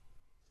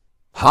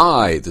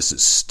Hi, this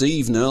is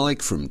Steve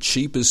Nerlich from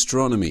Cheap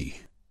Astronomy.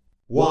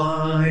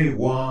 Why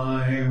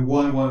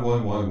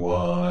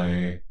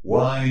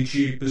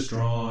cheap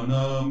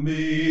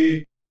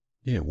astronomy?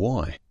 Yeah,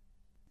 why?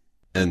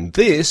 And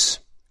this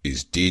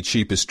is Dear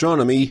Cheap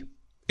Astronomy,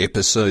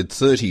 episode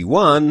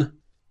 31,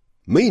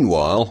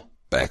 Meanwhile,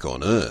 Back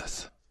on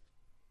Earth.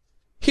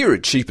 Here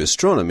at Cheap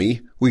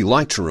Astronomy, we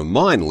like to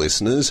remind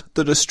listeners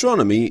that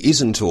astronomy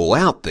isn't all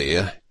out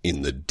there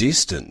in the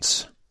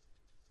distance.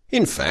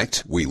 In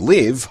fact, we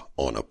live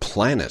on a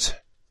planet.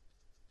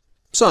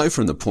 So,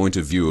 from the point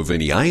of view of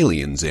any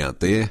aliens out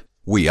there,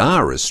 we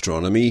are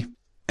astronomy,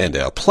 and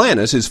our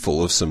planet is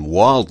full of some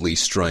wildly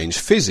strange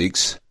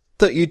physics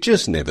that you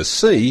just never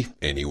see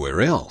anywhere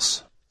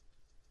else.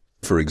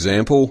 For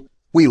example,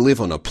 we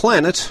live on a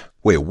planet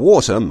where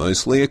water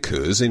mostly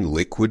occurs in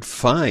liquid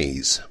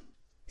phase.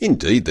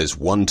 Indeed, there's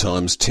 1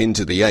 times 10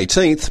 to the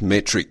 18th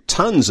metric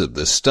tons of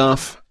the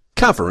stuff,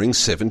 covering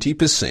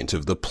 70%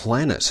 of the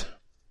planet,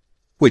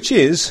 which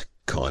is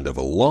kind of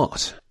a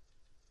lot.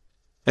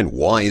 And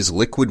why is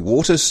liquid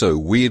water so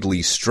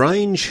weirdly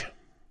strange?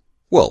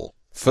 Well,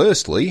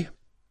 firstly,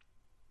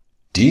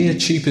 Dear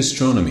Cheap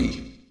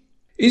Astronomy,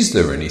 is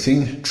there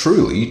anything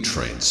truly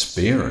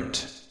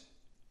transparent?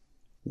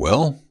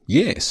 Well,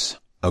 yes,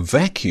 a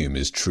vacuum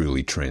is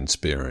truly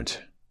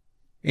transparent.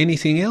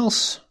 Anything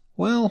else?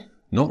 Well,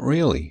 not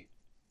really.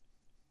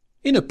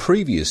 In a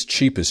previous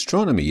Cheap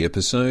Astronomy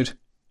episode,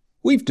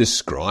 we've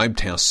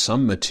described how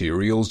some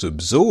materials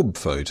absorb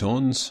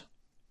photons,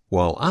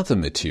 while other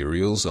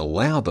materials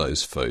allow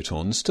those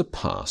photons to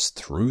pass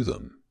through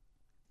them.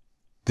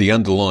 The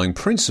underlying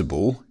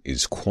principle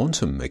is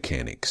quantum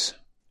mechanics.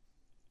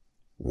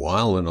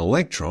 While an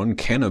electron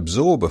can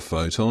absorb a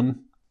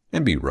photon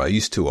and be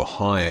raised to a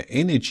higher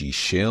energy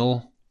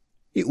shell,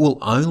 it will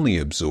only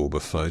absorb a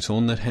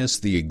photon that has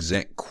the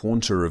exact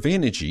quanta of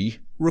energy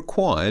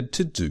required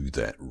to do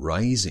that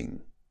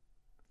raising.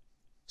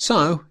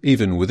 So,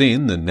 even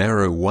within the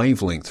narrow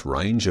wavelength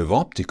range of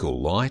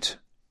optical light,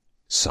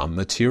 some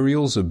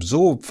materials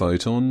absorb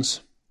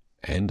photons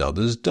and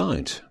others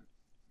don't.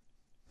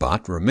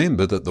 But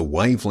remember that the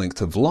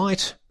wavelength of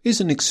light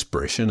is an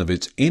expression of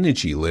its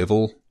energy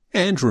level,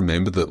 and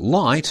remember that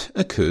light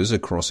occurs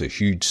across a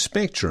huge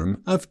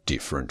spectrum of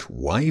different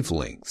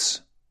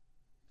wavelengths.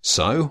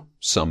 So,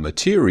 some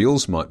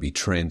materials might be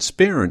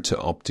transparent to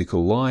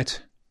optical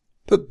light,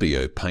 but be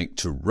opaque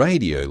to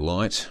radio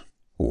light,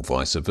 or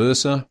vice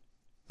versa,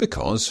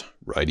 because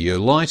radio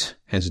light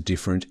has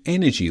different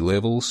energy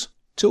levels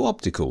to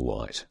optical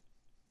light.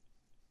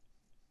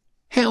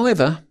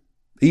 However,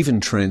 even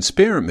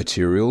transparent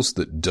materials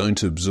that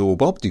don't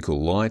absorb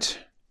optical light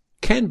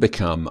can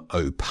become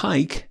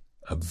opaque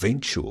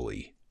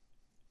eventually.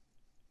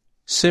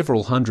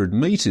 Several hundred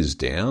meters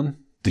down,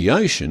 the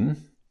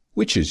ocean,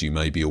 which as you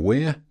may be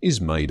aware is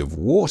made of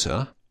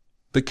water,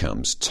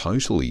 becomes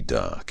totally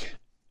dark.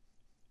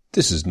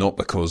 This is not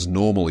because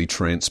normally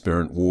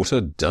transparent water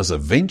does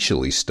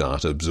eventually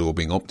start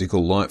absorbing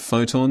optical light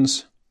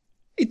photons.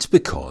 It's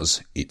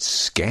because it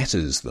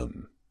scatters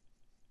them.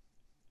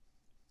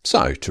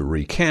 So, to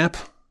recap,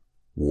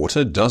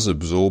 water does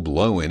absorb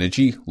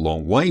low-energy,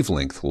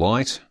 long-wavelength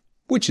light,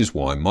 which is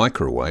why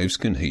microwaves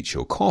can heat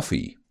your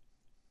coffee.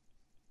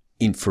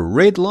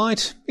 Infrared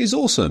light is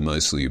also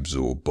mostly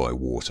absorbed by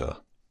water.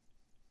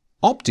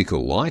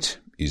 Optical light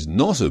is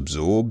not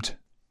absorbed,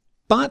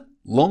 but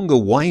longer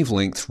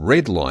wavelength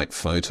red light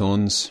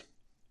photons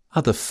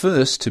are the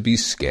first to be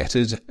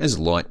scattered as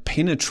light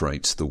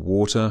penetrates the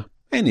water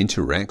and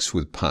interacts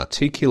with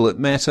particulate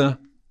matter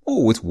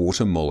or with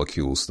water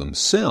molecules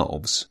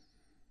themselves.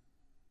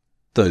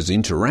 Those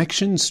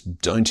interactions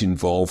don't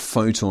involve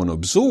photon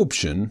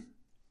absorption,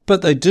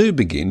 but they do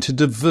begin to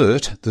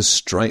divert the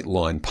straight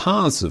line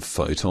paths of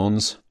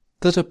photons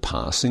that are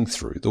passing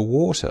through the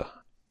water.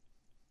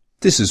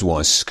 This is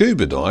why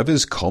scuba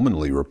divers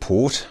commonly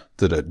report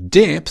that at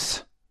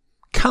depth,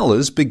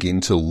 colours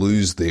begin to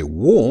lose their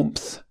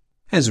warmth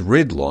as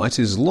red light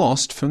is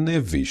lost from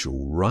their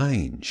visual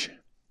range.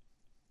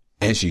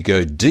 As you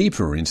go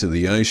deeper into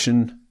the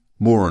ocean,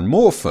 more and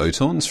more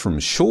photons from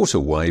shorter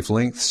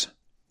wavelengths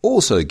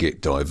also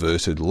get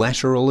diverted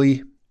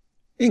laterally,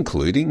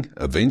 including,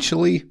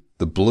 eventually,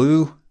 the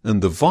blue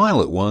and the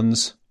violet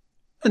ones,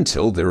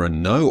 until there are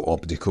no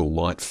optical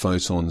light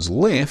photons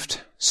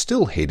left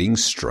still heading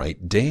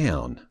straight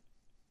down.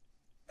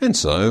 And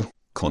so,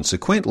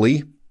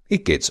 consequently,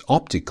 it gets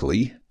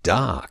optically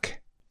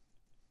dark.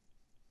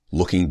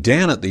 Looking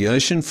down at the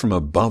ocean from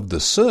above the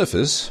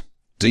surface,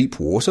 deep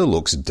water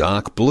looks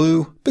dark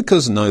blue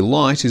because no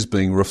light is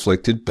being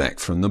reflected back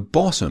from the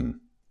bottom,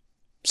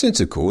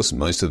 since of course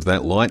most of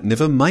that light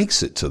never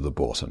makes it to the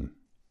bottom.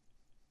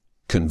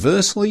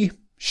 Conversely,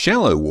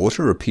 shallow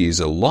water appears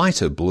a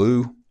lighter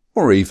blue,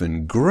 or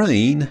even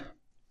green,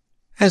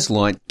 as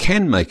light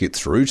can make it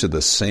through to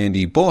the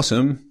sandy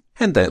bottom,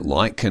 and that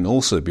light can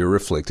also be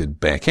reflected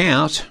back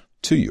out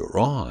to your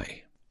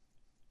eye.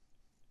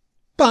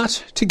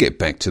 But to get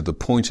back to the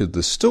point of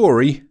the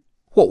story,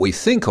 what we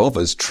think of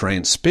as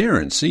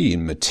transparency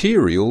in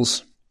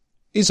materials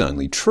is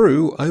only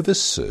true over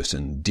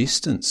certain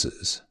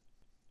distances.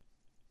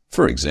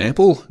 For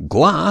example,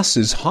 glass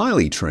is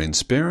highly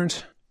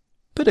transparent,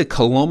 but a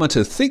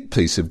kilometre-thick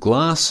piece of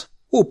glass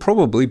will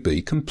probably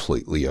be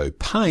completely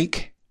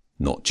opaque,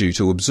 not due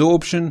to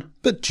absorption,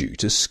 but due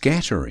to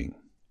scattering.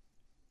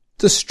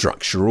 The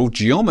structural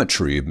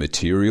geometry of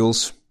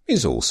materials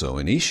is also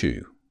an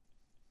issue.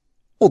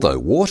 Although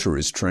water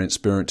is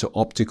transparent to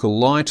optical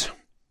light,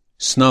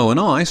 snow and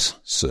ice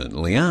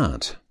certainly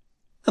aren't,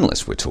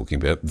 unless we're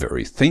talking about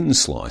very thin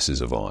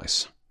slices of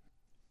ice.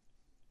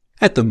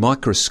 At the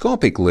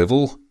microscopic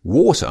level,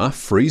 water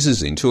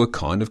freezes into a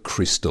kind of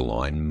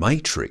crystalline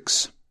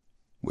matrix,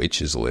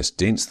 which is less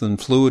dense than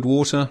fluid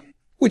water,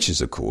 which is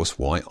of course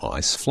why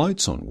ice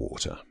floats on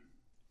water.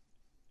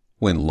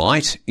 When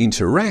light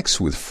interacts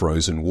with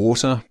frozen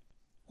water,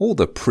 all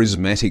the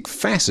prismatic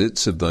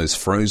facets of those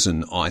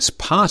frozen ice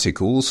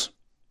particles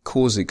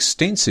cause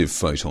extensive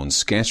photon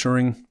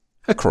scattering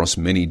across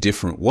many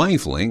different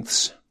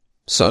wavelengths,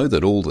 so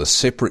that all the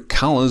separate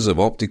colours of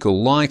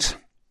optical light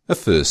are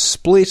first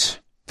split,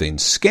 then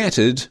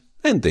scattered,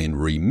 and then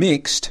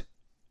remixed.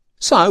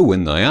 So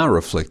when they are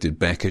reflected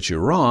back at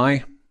your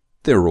eye,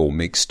 they're all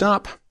mixed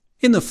up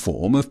in the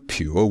form of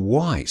pure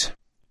white,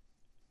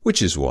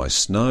 which is why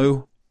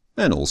snow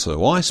and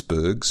also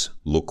icebergs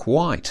look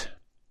white.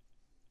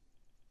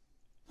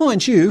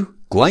 Mind you,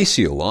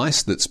 glacial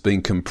ice that's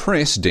been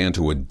compressed down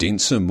to a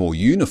denser, more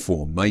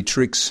uniform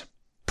matrix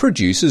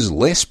produces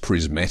less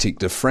prismatic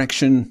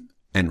diffraction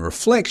and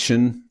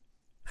reflection,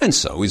 and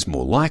so is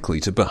more likely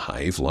to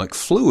behave like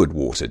fluid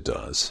water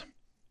does,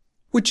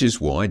 which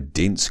is why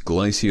dense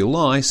glacial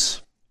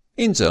ice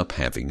ends up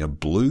having a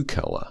blue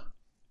colour.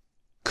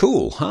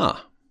 Cool, huh?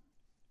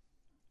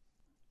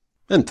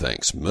 And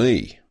thanks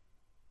me.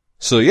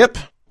 So yep,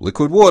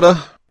 liquid water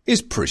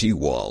is pretty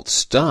wild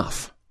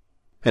stuff.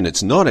 And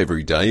it's not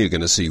every day you're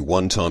going to see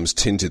 1 times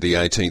 10 to the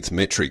 18th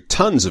metric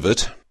tons of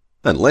it,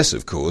 unless,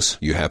 of course,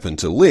 you happen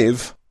to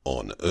live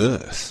on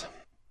Earth.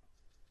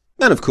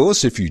 And of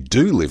course, if you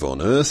do live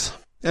on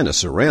Earth and are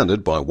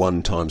surrounded by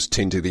 1 times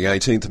 10 to the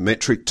 18th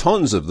metric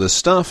tons of this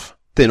stuff,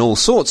 then all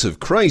sorts of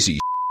crazy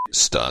shit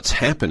starts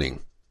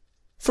happening.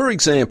 For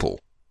example,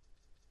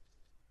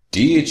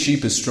 Dear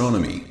Cheap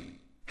Astronomy,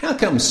 how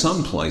come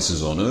some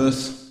places on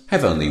Earth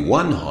have only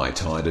 1 high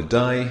tide a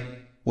day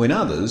when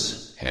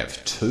others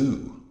have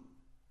 2?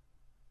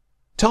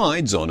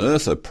 Tides on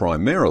Earth are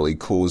primarily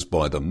caused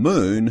by the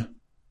moon,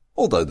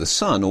 although the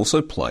sun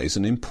also plays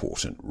an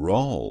important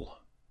role.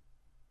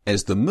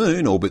 As the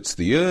moon orbits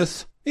the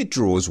Earth, it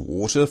draws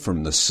water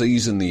from the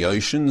seas and the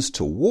oceans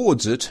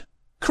towards it,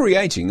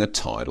 creating a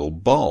tidal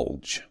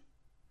bulge.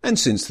 And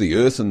since the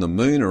Earth and the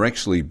moon are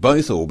actually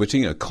both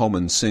orbiting a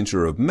common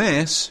centre of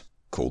mass,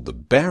 called the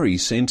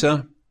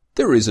barycenter,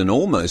 there is an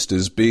almost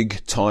as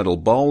big tidal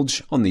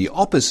bulge on the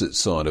opposite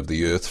side of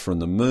the Earth from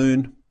the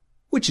moon,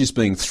 which is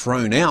being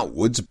thrown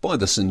outwards by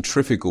the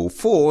centrifugal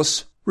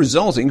force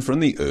resulting from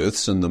the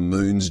Earth's and the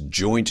moon's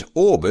joint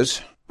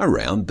orbit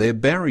around their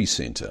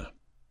barycenter.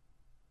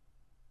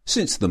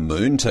 Since the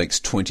moon takes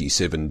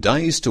 27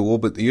 days to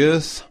orbit the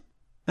Earth,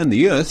 and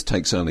the Earth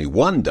takes only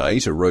 1 day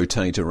to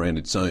rotate around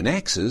its own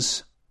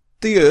axis,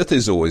 the Earth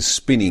is always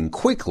spinning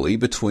quickly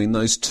between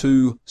those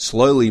 2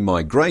 slowly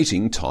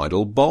migrating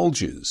tidal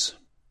bulges.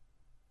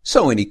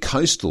 So any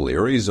coastal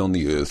areas on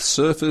the Earth's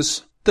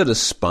surface that are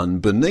spun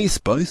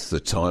beneath both the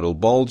tidal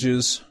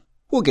bulges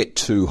will get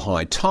 2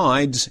 high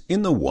tides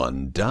in the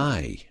 1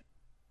 day.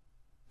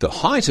 The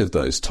height of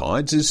those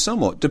tides is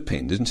somewhat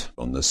dependent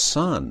on the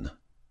sun,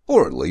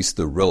 or at least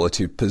the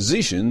relative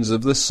positions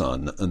of the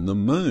sun and the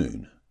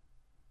moon.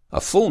 A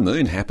full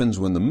moon happens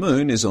when the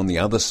moon is on the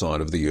other side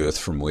of the Earth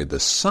from where the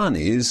sun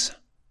is,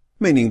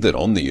 meaning that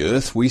on the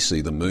Earth we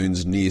see the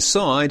moon's near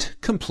side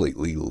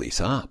completely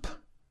lit up.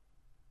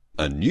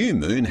 A new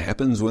moon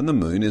happens when the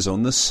moon is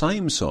on the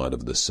same side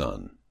of the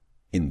sun.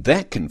 In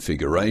that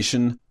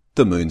configuration,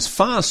 the moon's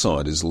far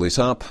side is lit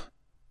up,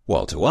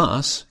 while to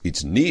us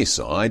its near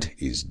side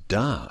is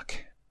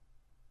dark.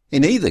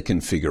 In either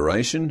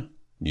configuration,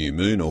 new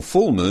moon or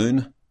full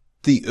moon,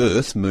 the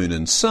Earth, moon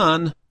and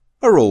sun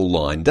are all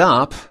lined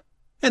up,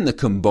 and the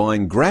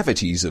combined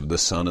gravities of the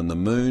sun and the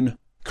moon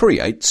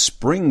create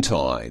spring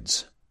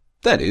tides,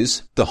 that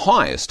is, the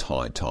highest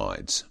high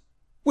tides,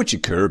 which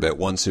occur about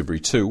once every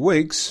 2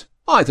 weeks,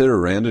 either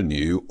around a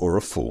new or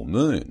a full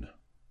moon.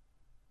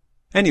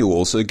 And you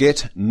also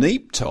get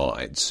neap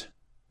tides,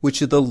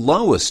 which are the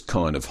lowest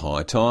kind of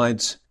high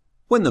tides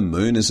when the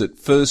moon is at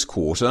first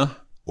quarter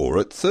or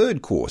at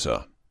third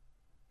quarter.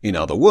 In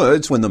other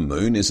words, when the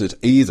moon is at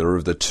either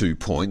of the 2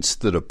 points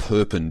that are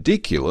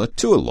perpendicular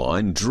to a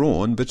line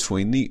drawn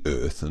between the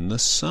Earth and the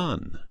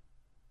sun.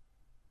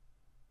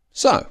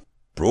 So,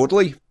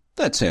 broadly,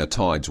 that's how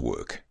tides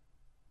work.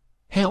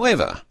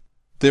 However,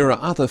 there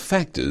are other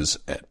factors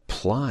at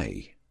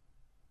play.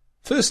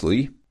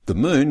 Firstly, the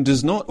moon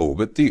does not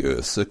orbit the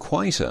Earth's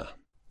equator,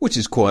 which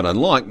is quite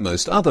unlike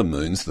most other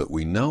moons that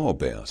we know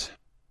about.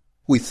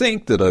 We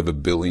think that over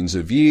billions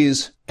of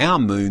years, our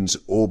moon's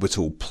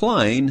orbital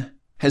plane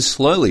has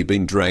slowly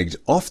been dragged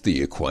off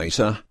the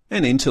equator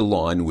and into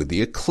line with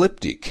the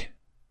ecliptic,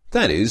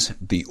 that is,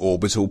 the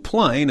orbital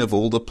plane of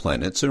all the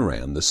planets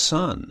around the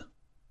Sun.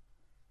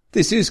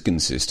 This is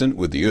consistent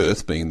with the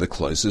Earth being the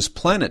closest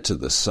planet to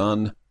the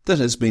Sun that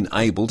has been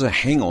able to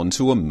hang on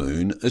to a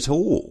moon at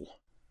all,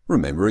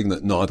 remembering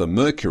that neither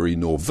Mercury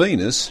nor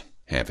Venus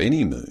have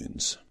any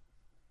moons.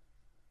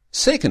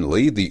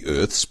 Secondly, the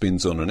Earth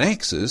spins on an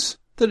axis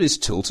that is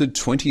tilted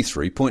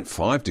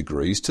 23.5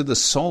 degrees to the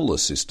solar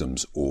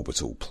system's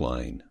orbital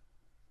plane.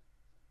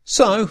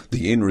 So,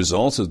 the end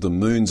result of the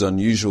Moon's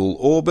unusual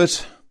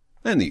orbit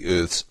and the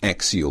Earth's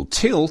axial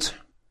tilt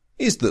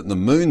is that the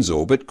Moon's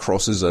orbit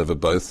crosses over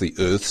both the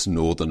Earth's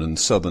northern and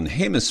southern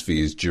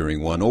hemispheres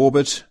during one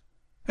orbit,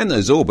 and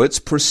those orbits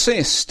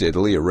precess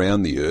steadily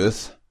around the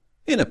Earth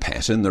in a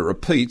pattern that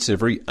repeats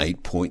every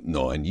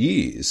 8.9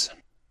 years.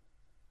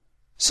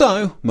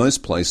 So,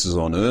 most places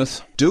on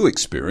Earth do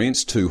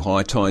experience 2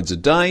 high tides a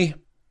day,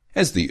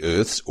 as the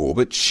Earth's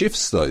orbit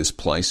shifts those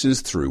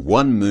places through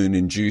one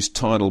moon-induced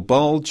tidal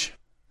bulge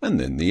and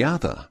then the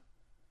other.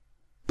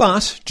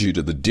 But, due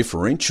to the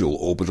differential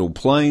orbital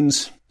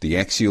planes, the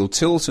axial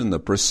tilt and the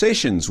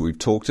precessions we've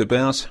talked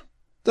about,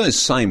 those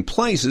same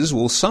places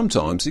will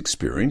sometimes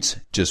experience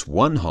just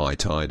 1 high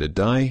tide a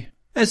day,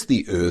 as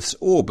the Earth's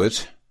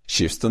orbit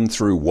shifts them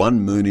through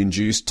one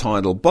moon-induced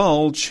tidal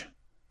bulge,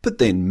 but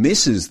then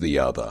misses the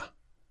other,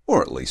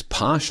 or at least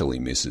partially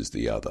misses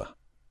the other.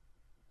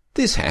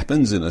 This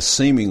happens in a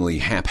seemingly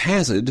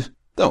haphazard,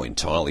 though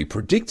entirely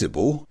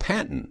predictable,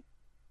 pattern.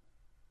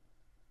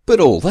 But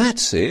all that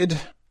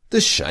said, the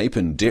shape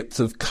and depth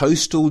of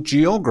coastal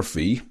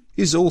geography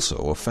is also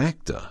a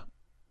factor.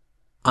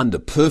 Under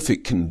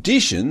perfect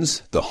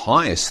conditions, the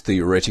highest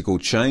theoretical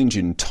change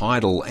in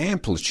tidal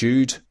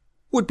amplitude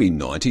would be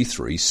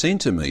 93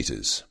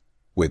 centimetres,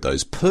 where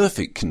those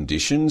perfect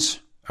conditions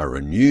are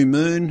a new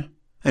moon,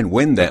 and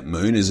when that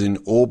moon is in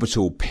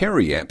orbital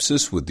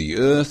periapsis with the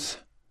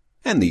Earth,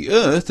 and the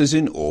Earth is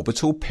in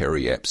orbital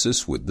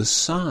periapsis with the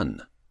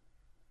Sun.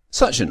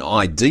 Such an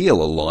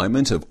ideal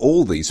alignment of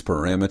all these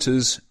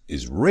parameters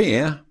is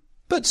rare,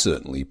 but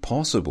certainly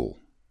possible.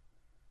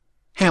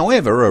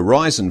 However, a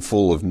rise and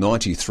fall of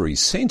 93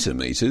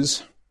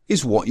 centimetres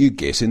is what you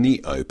get in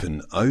the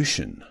open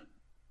ocean.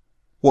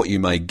 What you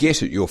may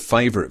get at your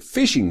favourite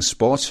fishing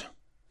spot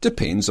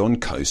depends on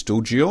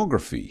coastal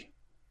geography.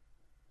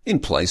 In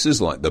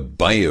places like the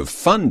Bay of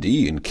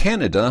Fundy in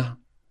Canada,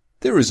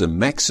 there is a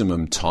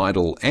maximum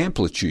tidal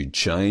amplitude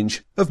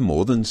change of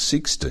more than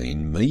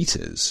 16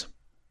 metres,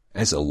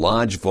 as a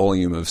large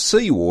volume of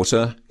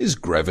seawater is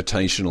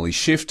gravitationally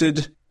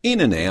shifted in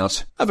and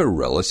out of a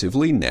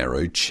relatively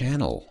narrow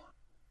channel.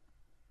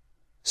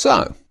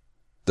 So,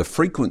 the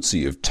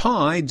frequency of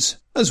tides,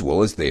 as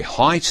well as their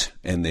height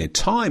and their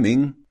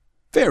timing,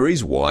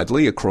 varies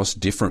widely across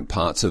different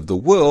parts of the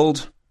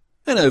world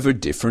and over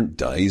different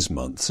days,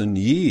 months and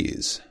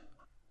years.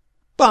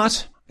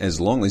 But, as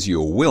long as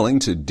you're willing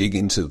to dig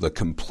into the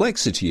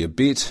complexity a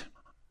bit,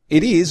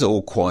 it is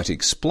all quite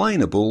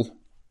explainable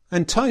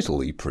and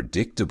totally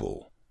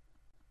predictable.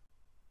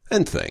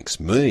 And thanks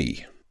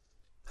me.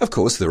 Of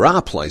course, there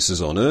are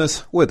places on Earth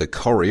where the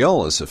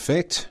Coriolis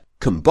effect,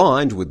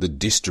 combined with the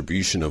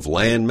distribution of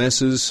land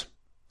masses,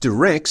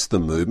 directs the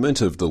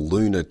movement of the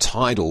lunar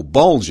tidal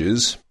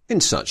bulges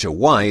in such a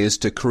way as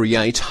to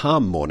create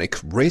harmonic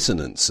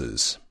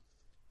resonances,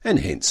 and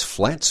hence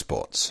flat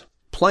spots,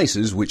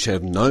 places which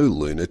have no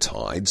lunar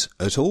tides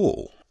at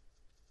all.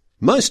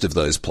 Most of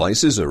those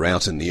places are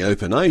out in the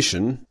open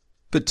ocean,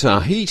 but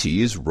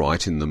Tahiti is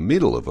right in the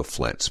middle of a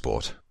flat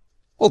spot,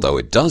 although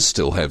it does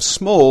still have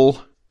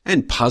small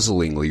and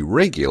puzzlingly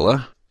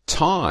regular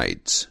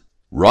tides.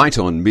 Right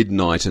on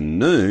midnight and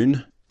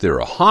noon, there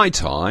are high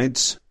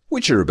tides,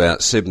 which are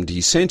about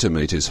 70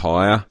 centimetres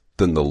higher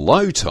than the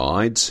low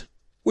tides,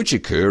 which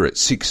occur at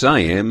 6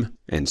 a.m.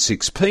 and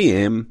 6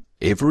 p.m.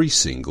 every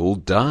single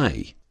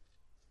day.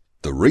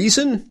 The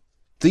reason?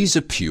 These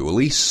are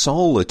purely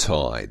solar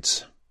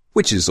tides,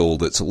 which is all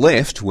that's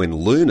left when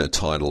lunar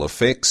tidal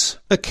effects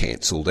are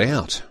cancelled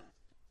out.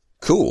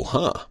 Cool,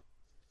 huh?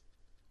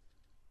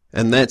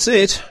 And that's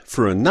it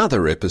for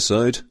another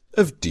episode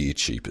of Dear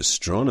Cheap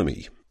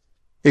Astronomy.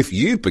 If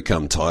you've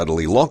become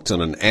tidally locked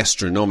on an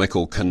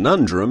astronomical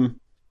conundrum,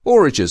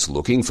 or are just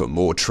looking for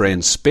more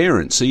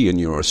transparency in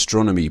your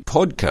astronomy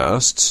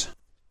podcasts,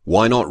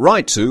 why not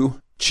write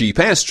to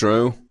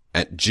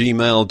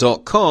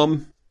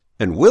cheapastro@gmail.com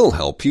and we'll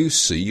help you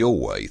see your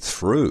way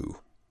through.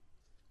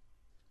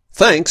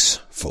 Thanks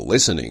for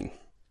listening.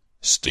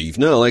 Steve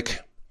Nerlich,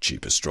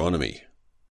 Cheap Astronomy.